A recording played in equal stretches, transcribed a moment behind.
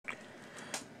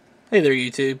Hey there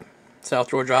YouTube, South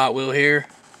Georgia Hot Wheel here.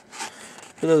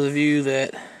 For those of you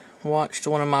that watched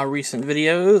one of my recent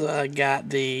videos, I got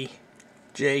the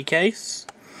J case,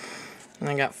 and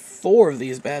I got 4 of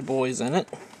these bad boys in it.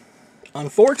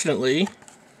 Unfortunately,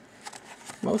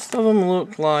 most of them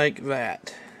look like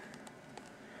that.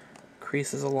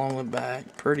 Creases along the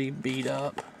back, pretty beat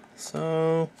up.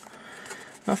 So,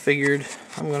 I figured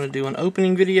I'm going to do an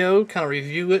opening video, kind of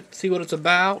review it, see what it's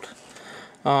about.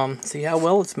 See how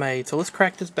well it's made. So let's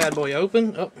crack this bad boy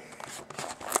open. Oh.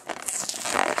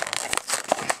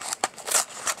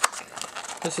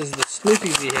 This is the Snoopy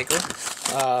vehicle.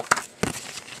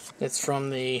 It's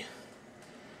from the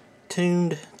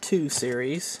Tuned 2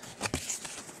 series.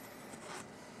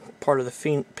 Part of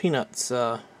the Peanuts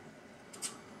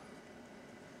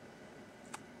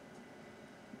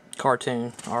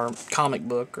cartoon or comic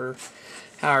book, or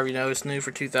however you know. It's new for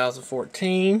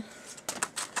 2014.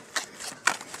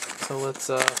 So let's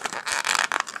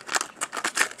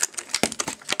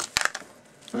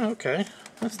okay,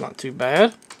 that's not too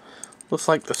bad. Looks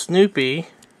like the Snoopy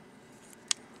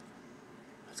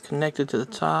is connected to the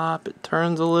top. It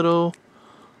turns a little.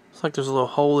 Looks like there's a little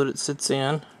hole that it sits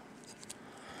in.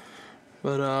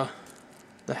 But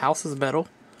the house is metal.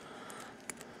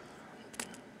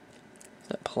 Is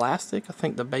that plastic? I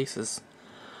think the base is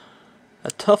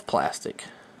a tough plastic.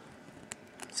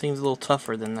 Seems a little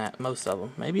tougher than that, most of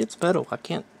them. Maybe it's metal. I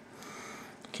can't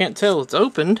tell. It's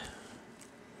opened.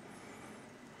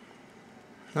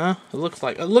 No, it looks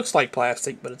like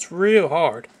plastic, but it's real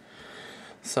hard.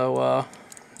 So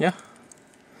yeah.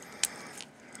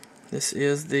 This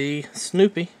is the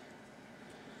Snoopy.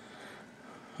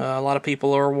 A lot of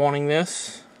people are wanting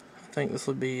this. I think this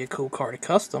would be a cool car to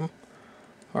custom,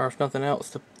 or if nothing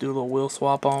else, to do a little wheel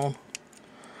swap on.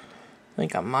 I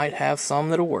think I might have some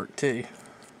that'll work too.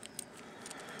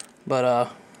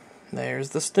 But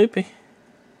there's the Snoopy.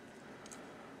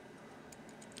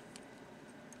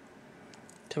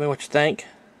 Tell me what you think.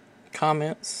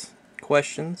 Comments,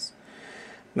 questions.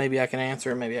 Maybe I can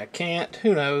answer, maybe I can't.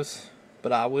 Who knows?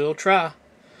 But I will try.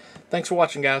 Thanks for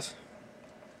watching, guys.